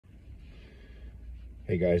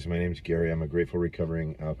Hey guys, my name's Gary. I'm a grateful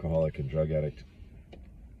recovering alcoholic and drug addict.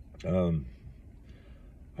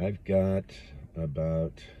 I've got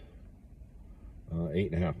about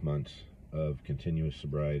 8.5 months of continuous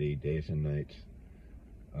sobriety, days and nights.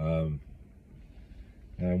 And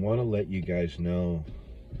I want to let you guys know,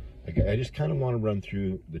 I just kind of want to run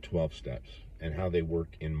through the 12 steps and how they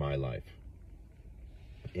work in my life.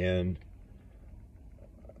 And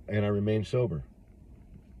I remain sober.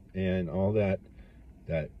 And all that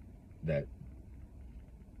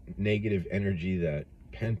negative energy, that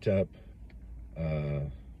pent up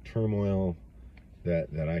turmoil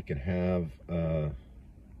that I could have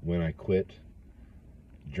when I quit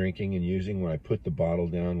drinking and using, when I put the bottle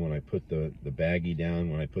down, when I put the baggie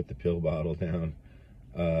down, when I put the pill bottle down,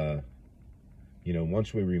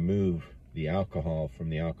 once we remove the alcohol from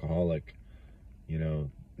the alcoholic,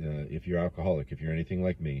 if you're alcoholic, if you're anything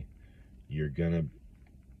like me,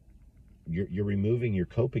 you're removing your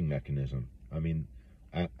coping mechanism. I mean,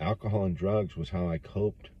 alcohol and drugs was how I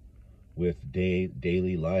coped with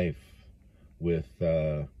daily life, with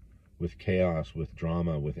chaos, with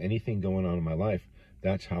drama, with anything going on in my life.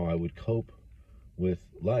 That's how I would cope with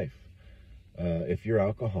life. If you're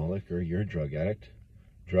alcoholic or you're a drug addict,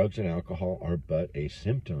 drugs and alcohol are but a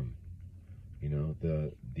symptom. With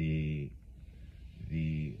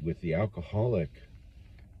the alcoholic,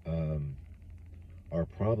 our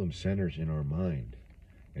problem centers in our mind,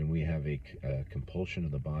 and we have a compulsion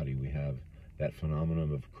of the body. We have that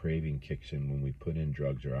phenomenon of craving kicks in when we put in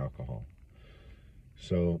drugs or alcohol.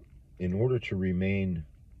 So in order to remain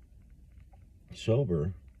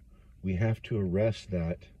sober, we have to arrest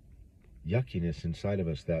that yuckiness inside of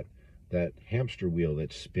us, that hamster wheel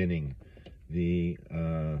that's spinning, the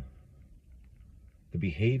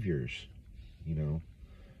behaviors, and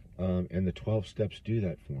the 12 steps do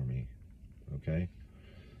that for me. Okay.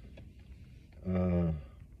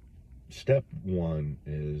 Step one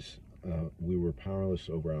is we were powerless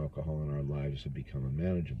over alcohol and our lives had become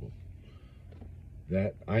unmanageable.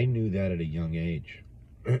 That I knew that at a young age.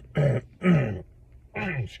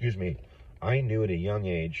 Excuse me. I knew at a young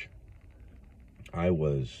age I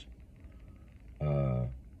was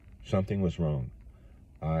something was wrong.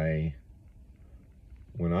 I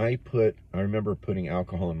remember putting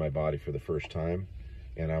alcohol in my body for the first time,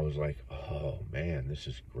 and I was like, oh man, this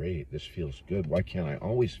is great. This feels good. Why can't I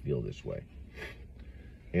always feel this way?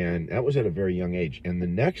 And that was at a very young age. And the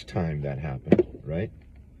next time that happened, right,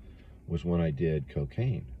 was when I did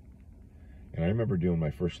cocaine. And I remember doing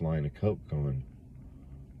my first line of coke going,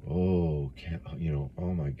 oh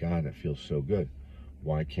my God, that feels so good.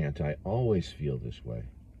 Why can't I always feel this way?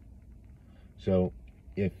 So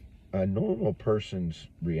if a normal person's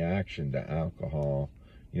reaction to alcohol,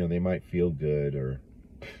 they might feel good, or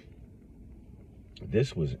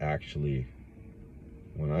this was actually,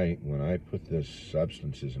 when I put this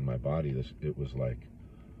substances in my body, it was like,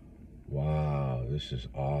 wow, this is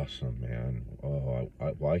awesome, man. Oh,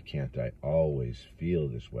 why can't I always feel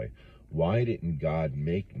this way? Why didn't God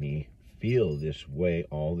make me feel this way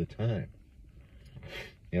all the time?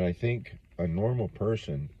 And I think a normal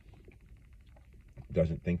person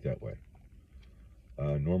doesn't think that way.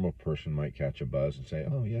 A normal person might catch a buzz and say,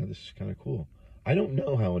 oh yeah, this is kind of cool. I don't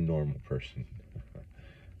know how a normal person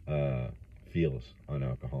feels on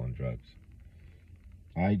alcohol and drugs.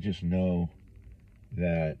 I just know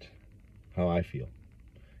that how I feel.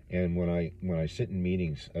 And when I sit in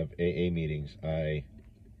meetings of AA meetings, I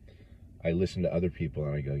listen to other people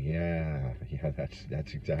and I go, yeah,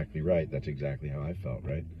 that's exactly right. That's exactly how I felt,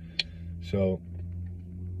 right? So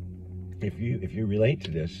if you relate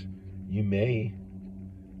to this, you may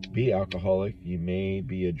be alcoholic, you may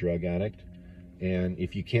be a drug addict, and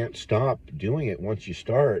if you can't stop doing it once you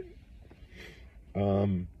start,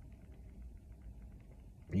 you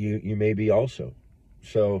may be also.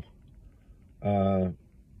 So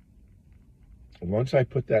once I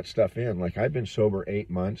put that stuff in, like I've been sober 8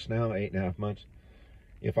 months now, 8.5 months.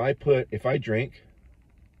 If I drink,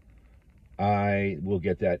 I will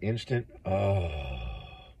get that instant,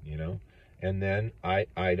 and then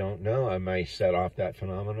I don't know, I may set off that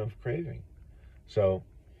phenomenon of craving. So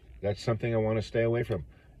that's something I want to stay away from.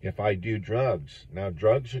 If I do drugs, now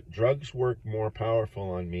drugs work more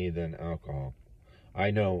powerful on me than alcohol.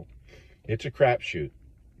 I know it's a crapshoot,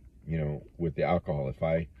 with the alcohol. If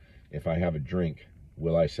I have a drink,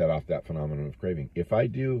 will I set off that phenomenon of craving? If I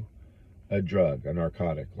do a drug, a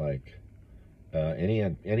narcotic, like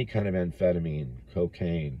any kind of amphetamine,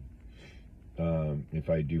 cocaine,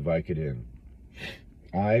 if I do Vicodin,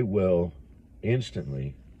 I will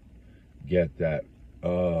instantly get that,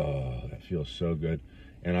 oh, that feels so good,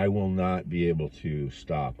 and I will not be able to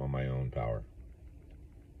stop on my own power.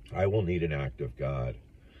 I will need an act of God.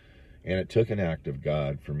 And it took an act of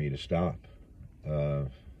God for me to stop.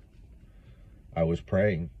 I was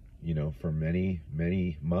praying, for many,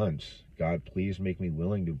 many months, God, please make me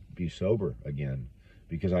willing to be sober again.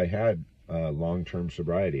 Because I had long-term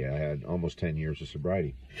sobriety. I had almost 10 years of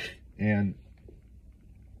sobriety. And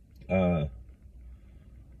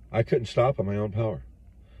I couldn't stop on my own power.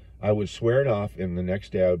 I would swear it off, and the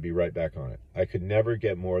next day I would be right back on it. I could never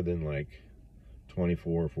get more than like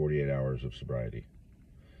 24 or 48 hours of sobriety.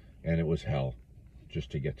 And it was hell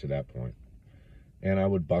just to get to that point. And I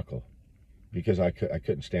would buckle because I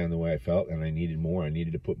couldn't stand the way I felt, and I needed more. I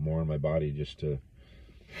needed to put more in my body just to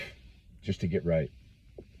get right.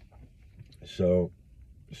 So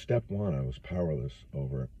step one, I was powerless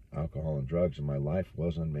over alcohol and drugs, and my life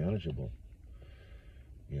was unmanageable,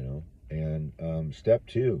 And step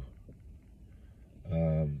two,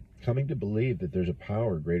 coming to believe that there's a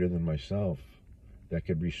power greater than myself that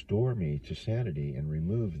could restore me to sanity and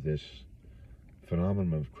remove this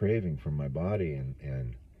phenomenon of craving from my body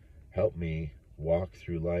and help me walk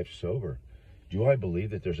through life sober. Do I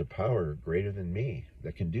believe that there's a power greater than me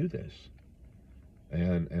that can do this?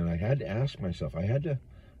 And I had to ask myself, I had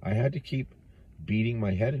to keep beating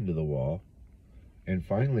my head into the wall. And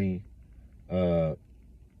finally, I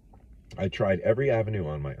tried every avenue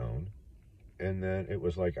on my own. And then it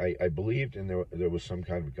was like I believed there was some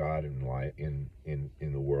kind of God in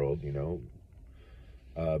the world,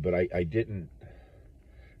 but I didn't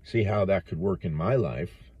see how that could work in my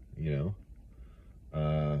life,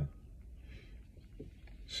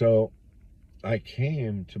 So I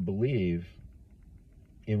came to believe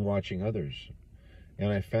in watching others,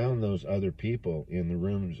 and I found those other people in the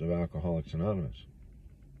rooms of Alcoholics Anonymous.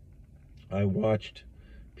 I watched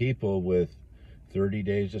people with 30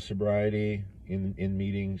 days of sobriety in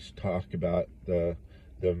meetings talk about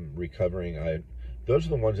them recovering. Those are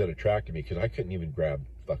the ones that attracted me, because I couldn't even grab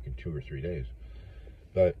fucking 2 or 3 days.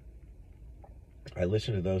 But I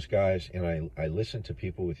listened to those guys, and I listened to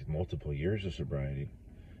people with multiple years of sobriety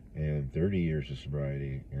and 30 years of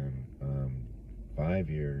sobriety and 5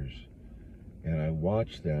 years. And I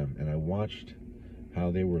watched them, and I watched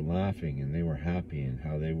how they were laughing and they were happy, and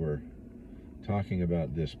how they were talking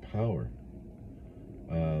about this power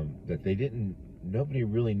that nobody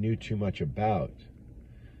really knew too much about.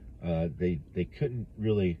 They couldn't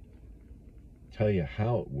really tell you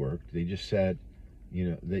how it worked. They just said,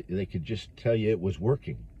 they could just tell you it was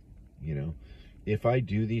working. If I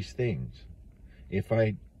do these things, if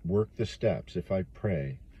I work the steps, if I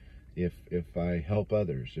pray, if I help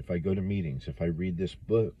others, if I go to meetings, if I read this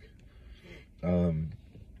book,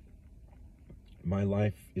 my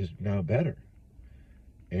life is now better.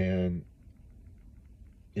 And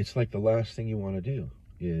it's like the last thing you want to do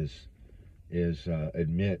is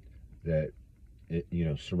admit that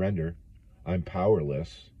surrender. I'm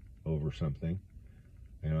powerless over something.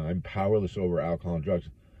 I'm powerless over alcohol and drugs.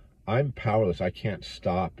 I'm powerless. I can't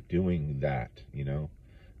stop doing that.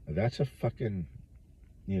 That's a fucking,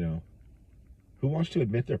 who wants to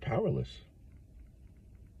admit they're powerless?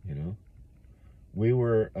 We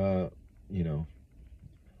were,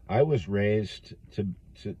 I was raised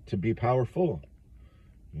to be powerful,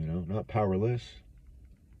 not powerless,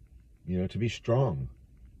 to be strong,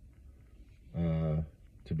 to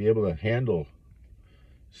be able to handle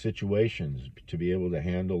situations, to be able to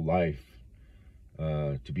handle life,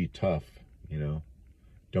 to be tough,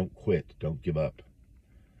 don't quit, don't give up.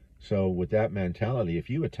 So with that mentality, if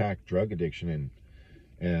you attack drug addiction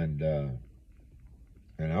and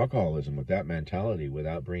alcoholism with that mentality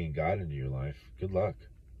without bringing God into your life, good luck.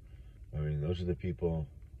 I mean, those are the people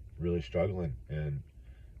really struggling and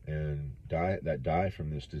die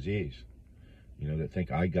from this disease. That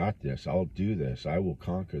think, I got this, I'll do this, I will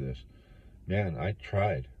conquer this. Man, I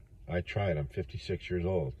tried. I'm 56 years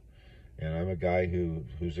old, and I'm a guy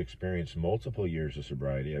who's experienced multiple years of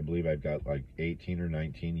sobriety. I believe I've got like 18 or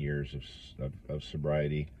 19 years of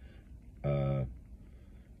sobriety in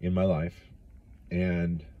my life,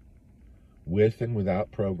 and with and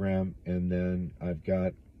without program, and then I've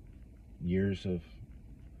got years of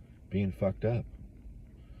being fucked up.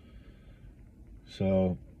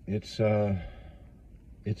 So it's a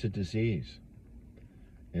disease.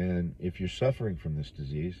 And if you're suffering from this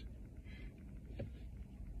disease,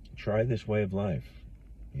 try this way of life.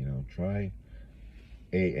 Try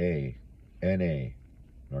AA, NA,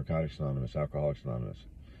 Narcotics Anonymous, Alcoholics Anonymous.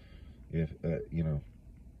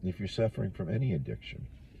 If you're suffering from any addiction,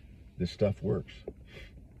 this stuff works.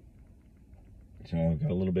 So I've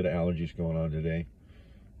got a little bit of allergies going on today.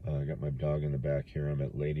 I got my dog in the back here. I'm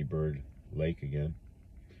at Ladybird Lake again.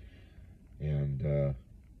 And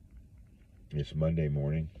It's Monday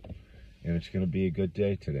morning, and it's going to be a good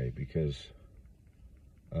day today because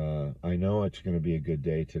I know it's going to be a good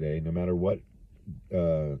day today. No matter what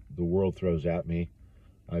the world throws at me,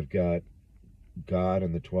 I've got God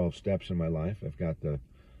and the 12 steps in my life.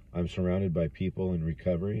 I'm surrounded by people in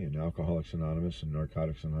recovery and Alcoholics Anonymous and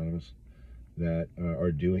Narcotics Anonymous that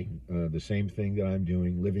are doing the same thing that I'm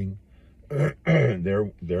doing, living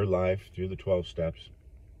their life through the 12 steps.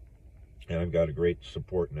 And I've got a great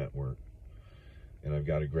support network, and I've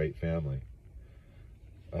got a great family.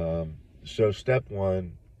 So step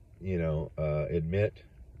one,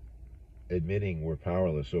 admitting we're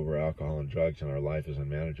powerless over alcohol and drugs and our life is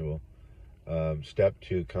unmanageable. Step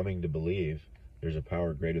two, coming to believe there's a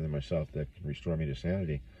power greater than myself that can restore me to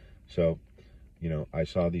sanity. So, I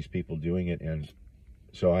saw these people doing it, and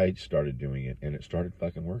so I started doing it, and it started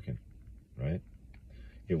fucking working, right?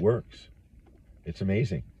 It works. It's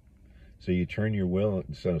amazing. So you turn your will,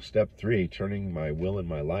 so step three, turning my will and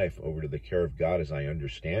my life over to the care of God as I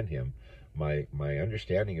understand Him. My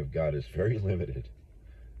understanding of God is very limited,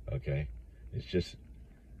 okay? It's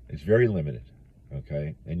very limited,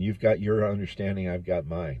 okay? And you've got your understanding, I've got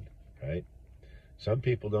mine, right? Some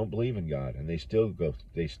people don't believe in God, and they still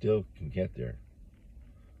can get there,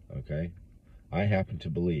 okay? I happen to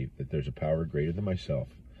believe that there's a power greater than myself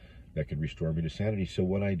that can restore me to sanity. So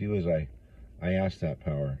what I do is I ask that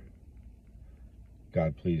power,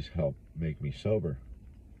 God, please help make me sober.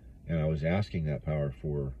 And I was asking that power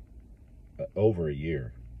for over a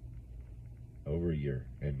year.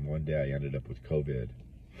 And one day I ended up with COVID.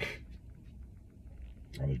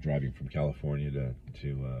 I was driving from California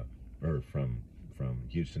from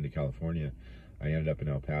Houston to California. I ended up in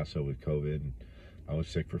El Paso with COVID, and I was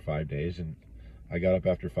sick for 5 days, and I got up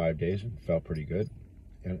after 5 days and felt pretty good.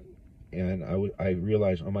 And I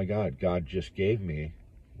realized, oh my God, God just gave me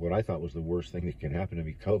what I thought was the worst thing that can happen to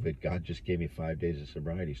me, COVID. God just gave me 5 days of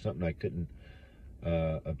sobriety, something I couldn't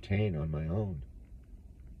obtain on my own.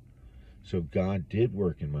 So God did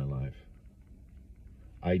work in my life.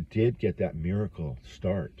 I did get that miracle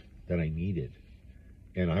start that I needed.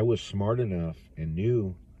 And I was smart enough and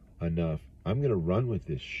knew enough, I'm going to run with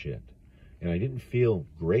this shit. And I didn't feel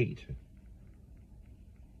great,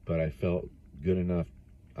 but I felt good enough.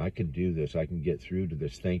 I can do this. I can get through to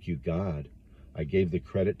this. Thank you, God. I gave the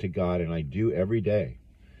credit to God, and I do every day.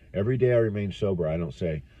 Every day I remain sober. I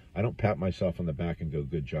don't pat myself on the back and go,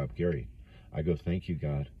 good job, Gary. I go, thank you,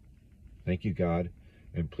 God. Thank you, God,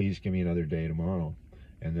 and please give me another day tomorrow.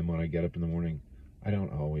 And then when I get up in the morning, I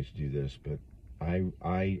don't always do this, but I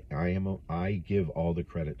give all the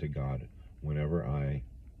credit to God whenever I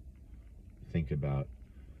think about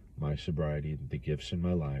my sobriety, the gifts in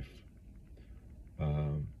my life.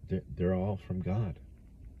 They're all from God.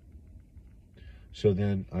 So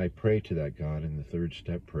then I pray to that God in the third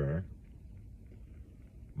step prayer.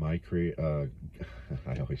 I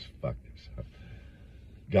always fuck this up.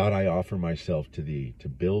 God, I offer myself to Thee to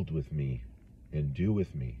build with me and do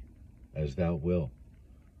with me as Thou wilt.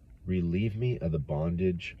 Relieve me of the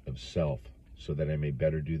bondage of self so that I may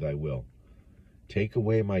better do Thy will. Take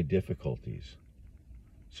away my difficulties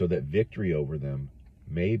so that victory over them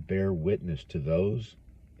may bear witness to those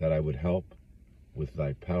that I would help with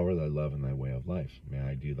Thy power, Thy love, and Thy way of life. May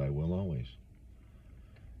I do Thy will always.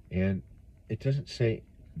 And it doesn't say,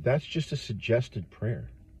 that's just a suggested prayer.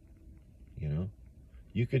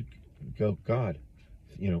 You could go, God,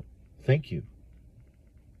 thank you.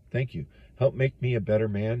 Thank you. Help make me a better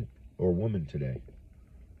man or woman today.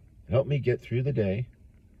 Help me get through the day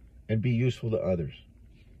and be useful to others.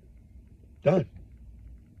 Done.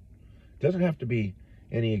 Doesn't have to be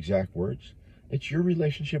any exact words. It's your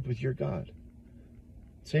relationship with your God.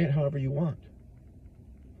 Say it however you want.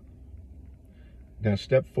 Now,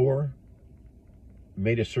 step 4,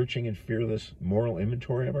 made a searching and fearless moral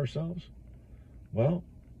inventory of ourselves. Well,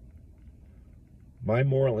 my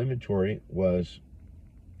moral inventory was,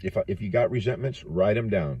 if you got resentments, write them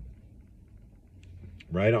down.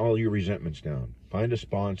 Write all your resentments down. Find a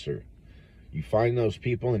sponsor. You find those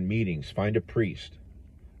people in meetings. Find a priest.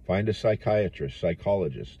 Find a psychiatrist,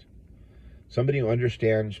 psychologist. Somebody who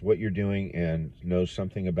understands what you're doing and knows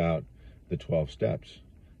something about the 12 steps.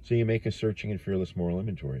 So you make a searching and fearless moral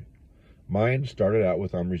inventory. Mine started out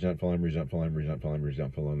with I'm resentful, and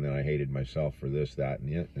then I hated myself for this, that,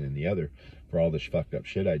 and the other, for all this fucked up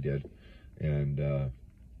shit I did. And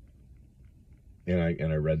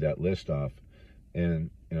I read that list off, and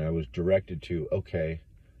I was directed to, okay,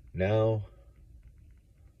 now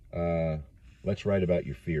let's write about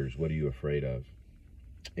your fears. What are you afraid of?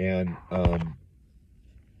 And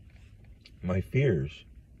my fears,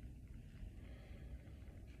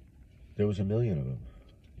 there was a million of them.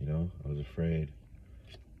 You know, I was afraid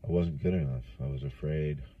I wasn't good enough. I was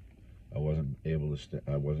afraid I wasn't able to.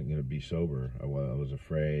 I wasn't going to be sober. I was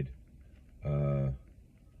afraid I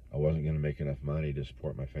wasn't going to make enough money to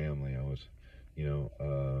support my family. I was, you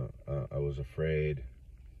know, I was afraid.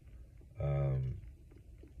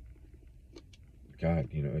 God,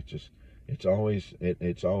 you know, it's always.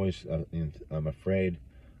 I'm afraid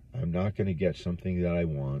I'm not going to get something that I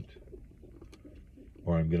want,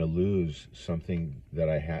 or I'm going to lose something that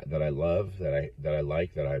that I love, that I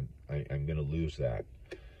like, that I'm going to lose that.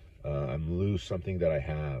 I'm lose something that I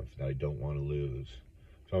have that I don't want to lose.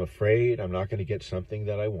 So I'm afraid I'm not going to get something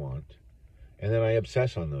that I want, and then I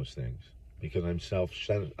obsess on those things because I'm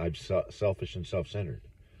selfish and self-centered.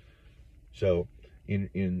 So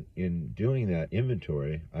in doing that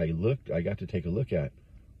inventory, I got to take a look at,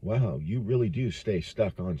 wow, you really do stay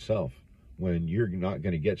stuck on self. When you're not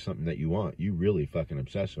going to get something that you want, you really fucking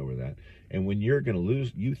obsess over that. And when you're going to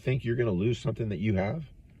lose, you think you're going to lose something that you have,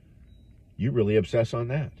 you really obsess on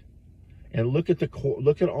that. And look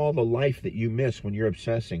at all the life that you miss when you're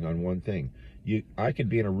obsessing on one thing. I could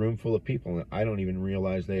be in a room full of people and I don't even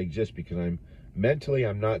realize they exist because I'm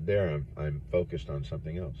not there. I'm focused on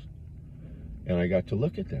something else. And I got to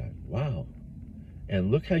look at that. Wow.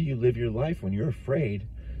 And look how you live your life when you're afraid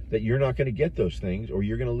that you're not going to get those things or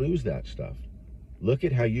you're going to lose that stuff. Look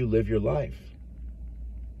at how you live your life.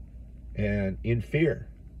 And in fear.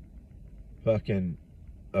 Fucking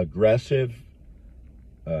aggressive,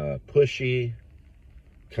 pushy,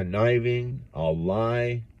 conniving, I'll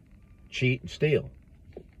lie, cheat, and steal.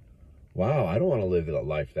 Wow, I don't want to live a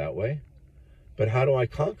life that way. But how do I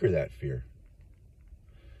conquer that fear?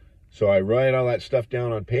 So I write all that stuff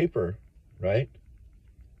down on paper, right?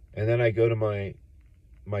 And then I go to my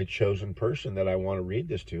chosen person that I want to read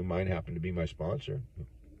this to. Mine happened to be my sponsor.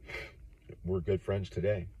 We're good friends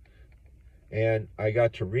today. And I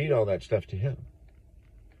got to read all that stuff to him.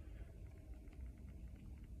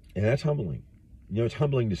 And that's humbling. You know, it's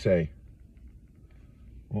humbling to say,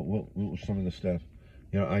 what was some of the stuff?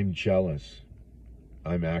 You know, I'm jealous.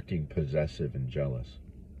 I'm acting possessive and jealous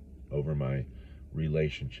over my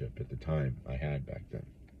relationship at the time I had back then.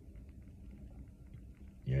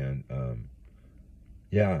 And,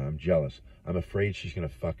 yeah, I'm jealous. I'm afraid she's going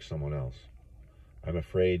to fuck someone else. I'm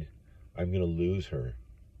afraid I'm going to lose her.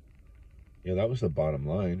 You know, that was the bottom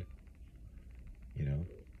line. You know,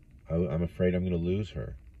 I'm afraid I'm going to lose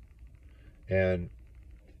her. And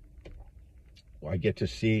I get to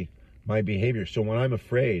see my behavior. So when I'm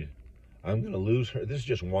afraid I'm going to lose her, this is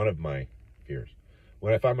just one of my fears.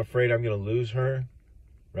 If I'm afraid I'm going to lose her,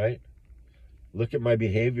 right? Look at my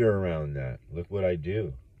behavior around that. Look what I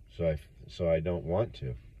do. So I don't want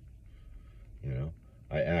to. You know,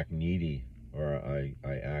 I act needy, or I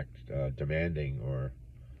act demanding, or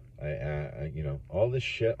you know, all this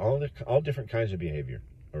shit, all different kinds of behavior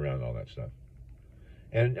around all that stuff.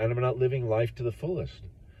 And I'm not living life to the fullest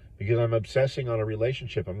because I'm obsessing on a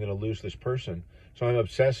relationship. I'm going to lose this person. So I'm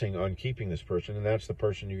obsessing on keeping this person, and that's the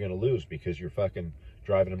person you're going to lose because you're fucking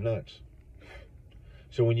driving them nuts.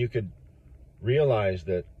 So when you could realize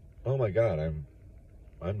that, oh my God,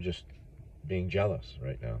 I'm just being jealous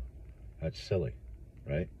right now. That's silly,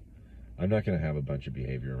 right? I'm not going to have a bunch of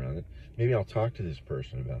behavior around it. Maybe I'll talk to this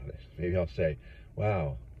person about it. Maybe I'll say,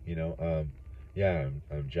 wow, you know, yeah,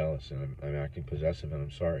 I'm jealous and I'm acting possessive and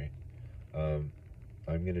I'm sorry. I'm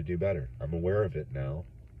going to do better. I'm aware of it now,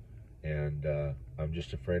 and I'm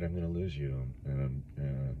just afraid I'm going to lose you. And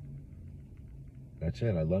that's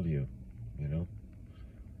it. I love you, you know.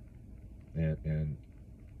 And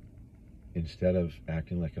instead of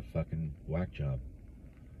acting like a fucking whack job,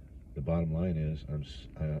 the bottom line is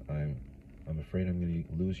I'm afraid I'm going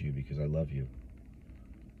to lose you because I love you.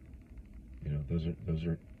 You know, those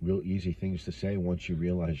are real easy things to say once you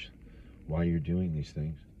realize why you're doing these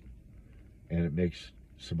things. And it makes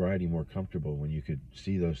sobriety more comfortable when you could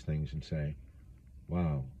see those things and say,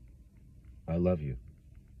 wow, I love you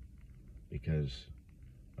because,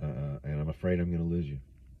 and I'm afraid I'm going to lose you.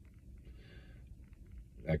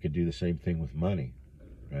 I could do the same thing with money,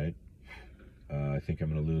 right? I think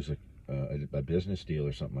I'm going to lose a business deal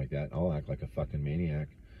or something like that. I'll act like a fucking maniac.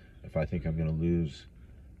 If I think I'm going to lose,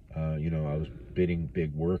 you know, I was bidding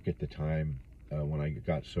big work at the time when I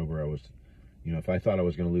got sober. I was, you know, if I thought I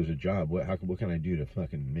was going to lose a job, what can I do to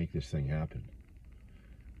fucking make this thing happen?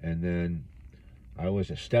 And then I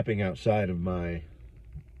was stepping outside of my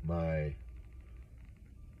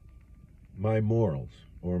morals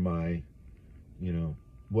or my, you know,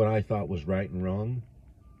 what I thought was right and wrong.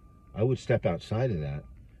 I would step outside of that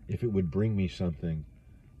if it would bring me something,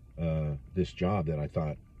 this job that I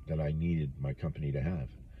thought that I needed my company to have.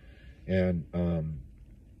 And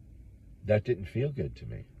that didn't feel good to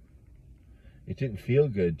me. It didn't feel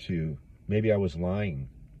good to, maybe I was lying,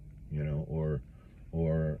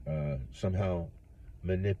 or somehow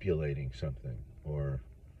manipulating something, or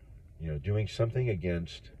doing something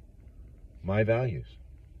against my values.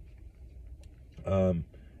 And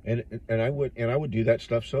I would do that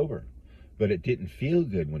stuff sober, but it didn't feel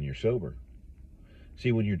good when you're sober.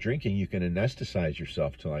 See, when you're drinking, you can anesthetize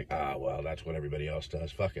yourself to like, well, that's what everybody else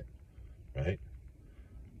does. Fuck it, right?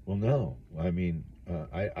 Well, no. I mean,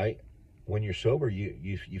 when you're sober,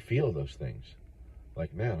 you feel those things.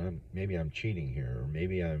 Like, man, maybe I'm cheating here, or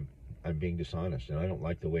maybe I'm being dishonest, and I don't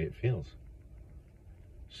like the way it feels.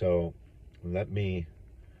 So let me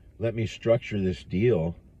structure this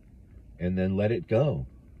deal, and then let it go.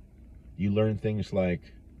 You learn things like,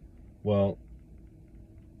 well,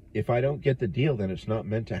 if I don't get the deal, then it's not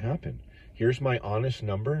meant to happen. Here's my honest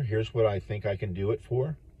number. Here's what I think I can do it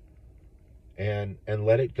for. And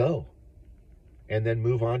let it go. And then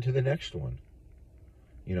move on to the next one.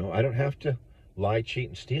 I don't have to lie, cheat,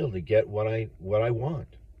 and steal to get what I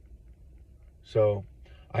want. So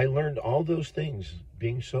I learned all those things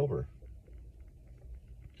being sober.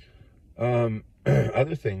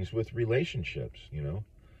 Other things with relationships,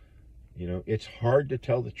 it's hard to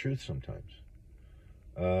tell the truth sometimes.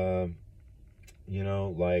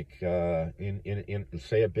 Like in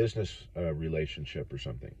say a business relationship or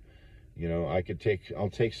something. I'll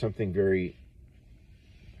take something very,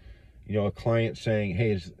 a client saying,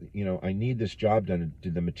 hey, I need this job done.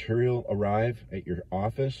 Did the material arrive at your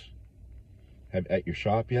office? At your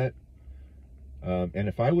shop yet? And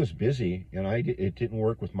if I was busy and it didn't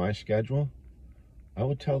work with my schedule, I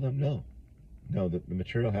would tell them no, the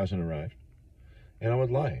material hasn't arrived. And I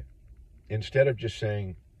would lie. Instead of just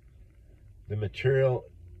saying the material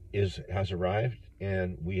has arrived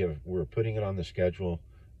and we're putting it on the schedule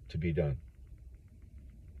to be done,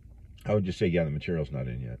 I would just say, yeah, the material's not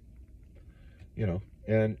in yet.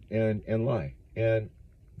 And lie. And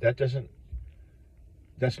that's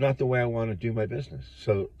not the way I want to do my business.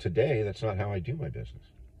 So today, that's not how I do my business.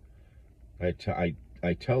 I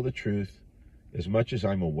tell the truth as much as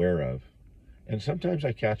I'm aware of, and sometimes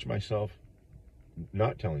I catch myself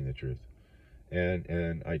not telling the truth.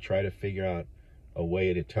 And I try to figure out a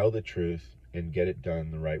way to tell the truth and get it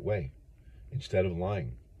done the right way instead of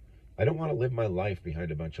lying. I don't want to live my life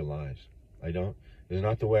behind a bunch of lies. I don't. It's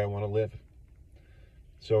not the way I want to live.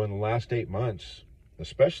 So in the last 8 months,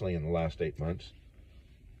 especially in the last 8 months,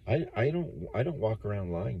 I don't walk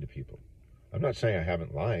around lying to people. I'm not saying I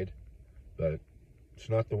haven't lied, but it's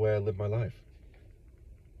not the way I live my life.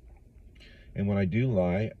 And when I do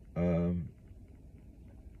lie,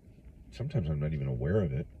 sometimes I'm not even aware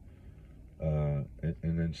of it. And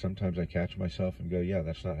then sometimes I catch myself and go, yeah,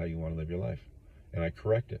 that's not how you want to live your life. And I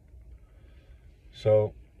correct it.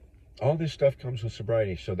 So all this stuff comes with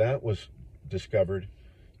sobriety. So that was discovered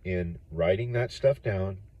in writing that stuff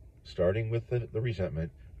down, starting with the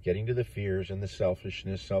resentment, getting to the fears and the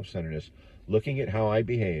selfishness, self-centeredness, looking at how I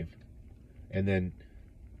behave, and then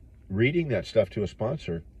reading that stuff to a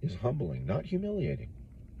sponsor is humbling. Not humiliating,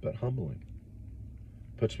 but humbling.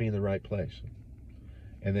 Puts me in the right place.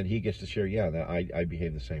 And then he gets to share, yeah, that I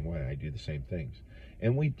behave the same way. I do the same things.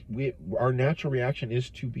 And our natural reaction is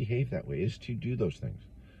to behave that way, is to do those things.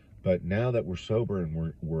 But now that we're sober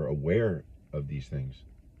and we're aware of these things,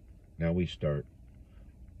 now we start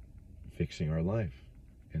fixing our life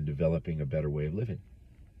and developing a better way of living.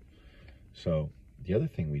 So the other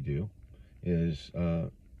thing we do is,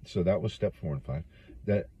 so that was step 4 and 5.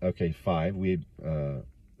 5,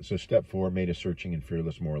 so step 4, made a searching and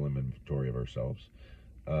fearless moral inventory of ourselves.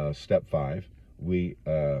 Step 5, we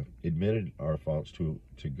admitted our faults to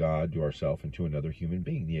God, to ourselves, and to another human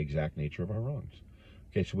being, the exact nature of our wrongs.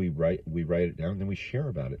 Okay, so we write it down, and then we share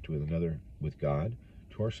about it with God,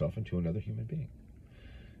 to ourselves, and to another human being.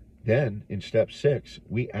 Then, in step 6,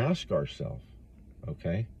 we ask ourselves,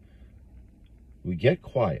 okay, we get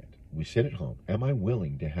quiet, we sit at home, am I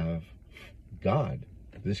willing to have God,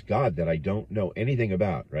 this God that I don't know anything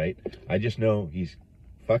about, right? I just know he's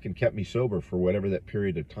fucking kept me sober for whatever that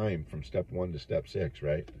period of time from step 1 to step 6,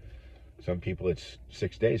 right? Some people it's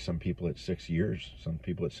 6 days, some people it's 6 years, some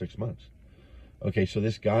people it's 6 months. Okay, so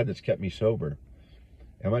this God that's kept me sober,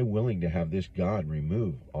 am I willing to have this God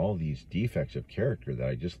remove all these defects of character that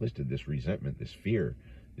I just listed, this resentment, this fear,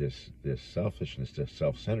 this selfishness, this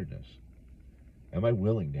self-centeredness? Am I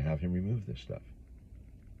willing to have him remove this stuff?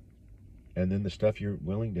 And then the stuff you're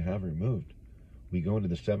willing to have removed, we go into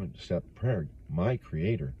the 7th-step prayer. My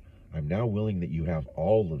Creator, I'm now willing that you have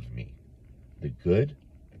all of me, the good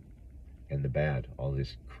and the bad, all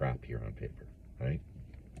this crap here on paper, right?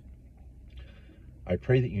 I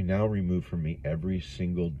pray that you now remove from me every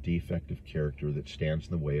single defect of character that stands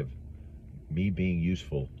in the way of me being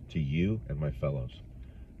useful to you and my fellows.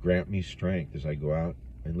 Grant me strength as I go out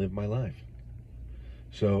and live my life.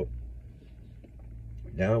 So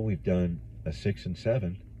now we've done a 6 and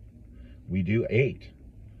 7. We do 8.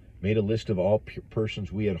 Made a list of all persons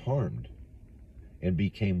we had harmed and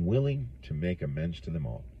became willing to make amends to them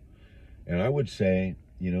all. And I would say,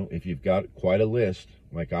 if you've got quite a list,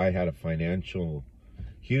 like I had a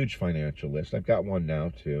huge financial list. I've got one now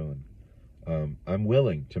too. And I'm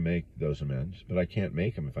willing to make those amends, but I can't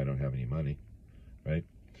make them if I don't have any money, right?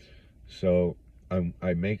 So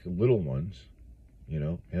I make little ones,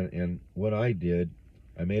 and what I did,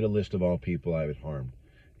 I made a list of all people I had harmed,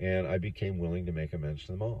 and I became willing to make amends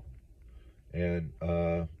to them all. And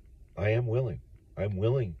I am willing. I'm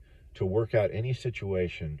willing to work out any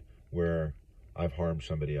situation where I've harmed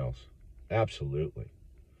somebody else. Absolutely.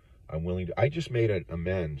 I'm willing to. I just made an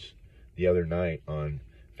amends the other night on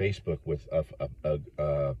Facebook with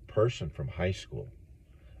a person from high school.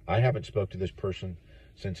 I haven't spoke to this person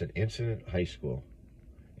since an incident in high school,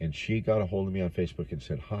 and she got a hold of me on Facebook and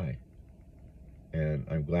said, "Hi, and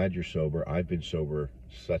I'm glad you're sober. I've been sober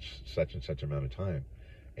such and such amount of time."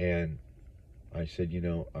 And I said,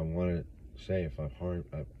 I want to say if I've harmed,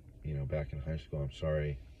 back in high school, I'm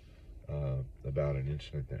sorry about an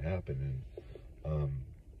incident that happened, and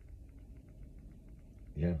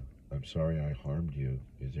yeah, I'm sorry I harmed you.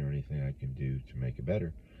 Is there anything I can do to make it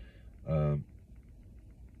better? And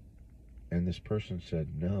this person said,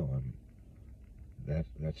 no,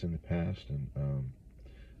 that's in the past, and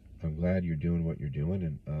I'm glad you're doing what you're doing,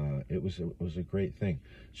 and it was a great thing.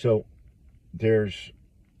 So there's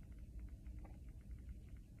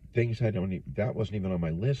things that wasn't even on my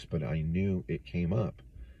list, but I knew it came up,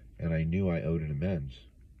 and I knew I owed an amends,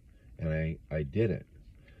 and I did it.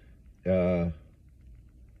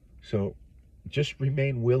 So just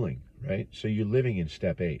remain willing, right? So you're living in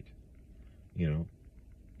step 8,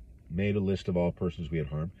 made a list of all persons we had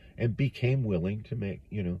harmed and became willing to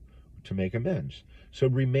make amends. So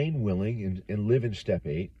remain willing and live in step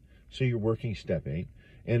 8. So you're working step 8.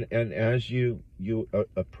 And as you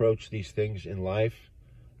approach these things in life,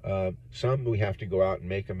 some we have to go out and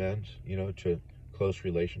make amends, to close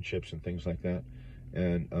relationships and things like that.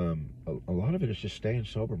 And a lot of it is just staying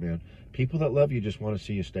sober, man. People that love you just want to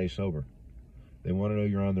see you stay sober. They want to know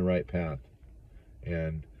you're on the right path.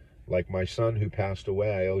 And like my son who passed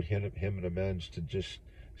away, I owed him an amends to just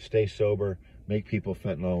stay sober, make people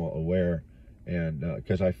fentanyl aware. And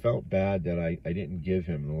because I felt bad that I didn't give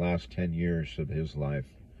him the last 10 years of his life.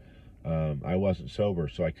 I wasn't sober,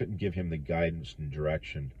 so I couldn't give him the guidance and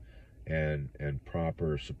direction and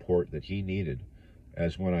proper support that he needed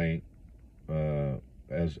as when I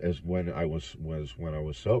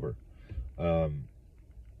was sober.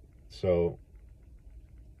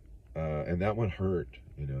 And that one hurt,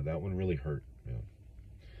 that one really hurt.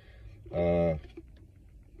 So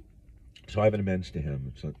I have an amends to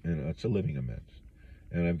him. It's a living amends,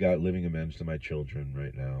 and I've got living amends to my children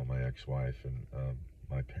right now, my ex-wife, and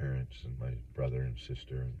my parents, and my brother and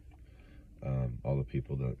sister, and all the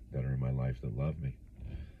people that are in my life that love me,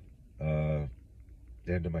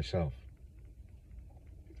 and to myself.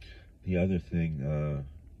 The other thing,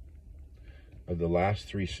 of the last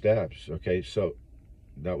 3 steps, okay, so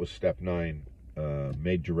that was step 9,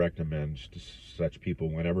 made direct amends to such people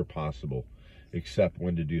whenever possible, except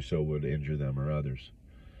when to do so would injure them or others.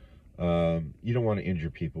 You don't want to injure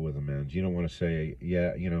people with amends. You don't want to say,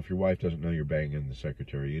 yeah, if your wife doesn't know you're banging the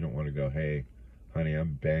secretary, you don't want to go, hey, honey,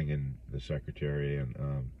 I'm banging the secretary, and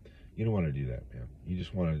you don't want to do that, man. You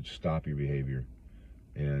just want to stop your behavior,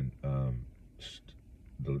 and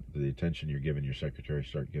the attention you're giving your secretary,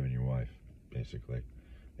 start giving your wife, basically,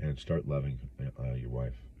 and start loving your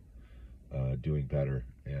wife, doing better,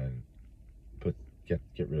 and get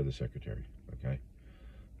rid of the secretary, okay?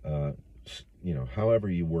 However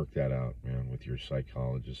you work that out, man, with your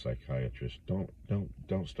psychologist, psychiatrist, don't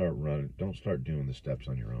start doing the steps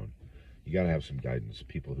on your own. You got to have some guidance,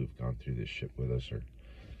 people who've gone through this shit with us, or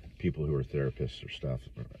people who are therapists or stuff,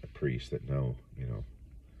 or priests that know,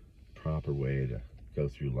 proper way to go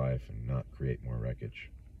through life and not create more wreckage.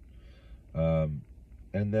 And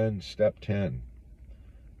then step 10,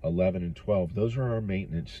 11, and 12, those are our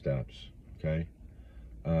maintenance steps, okay?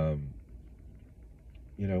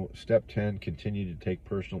 Step 10, continue to take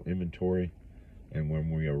personal inventory, and when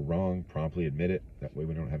we are wrong, promptly admit it. That way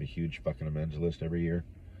we don't have a huge fucking amends list every year.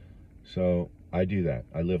 So I do that.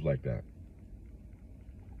 I live like that.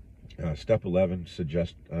 Step 11,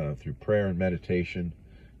 suggest through prayer and meditation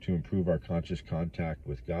to improve our conscious contact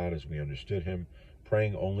with God as we understood Him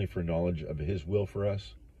praying only for knowledge of his will for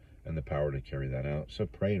us and the power to carry that out. So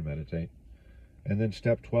pray and meditate. And then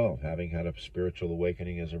step 12, having had a spiritual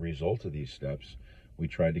awakening as a result of these steps, we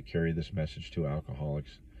tried to carry this message to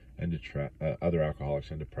alcoholics and to other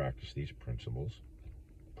alcoholics, and to practice these principles,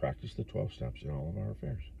 practice the 12 steps in all of our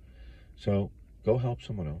affairs. So go help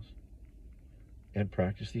someone else and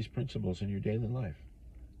practice these principles in your daily life.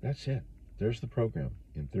 That's it. There's the program.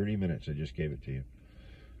 In 30 minutes, I just gave it to you.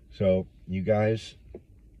 So you guys,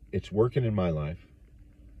 it's working in my life.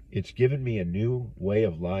 It's given me a new way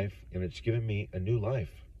of life, and it's given me a new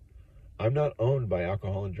life. I'm not owned by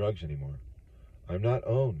alcohol and drugs anymore. I'm not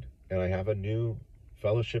owned, and I have a new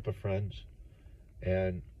fellowship of friends,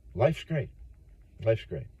 and life's great. Life's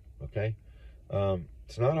great, okay?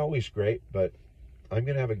 It's not always great, but I'm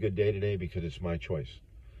going to have a good day today because it's my choice.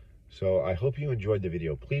 So I hope you enjoyed the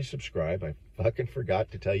video. Please subscribe. I fucking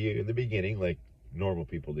forgot to tell you in the beginning, like normal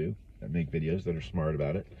people do that make videos that are smart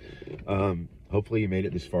about it. Hopefully you made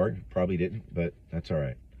it this far. Probably didn't, but that's all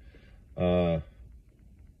right. I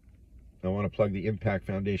want to plug the Impact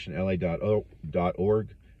Foundation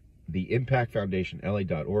LA.org. The Impact Foundation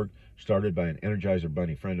LA.org, started by an Energizer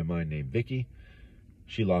Bunny friend of mine named Vicky.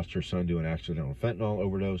 She lost her son to an accidental fentanyl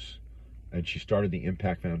overdose, and she started the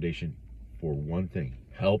Impact Foundation for one thing: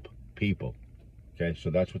 help people. Okay, so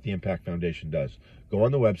that's what the Impact Foundation does. Go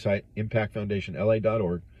on the website,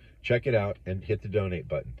 impactfoundationla.org, check it out, and hit the donate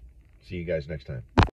button. See you guys next time.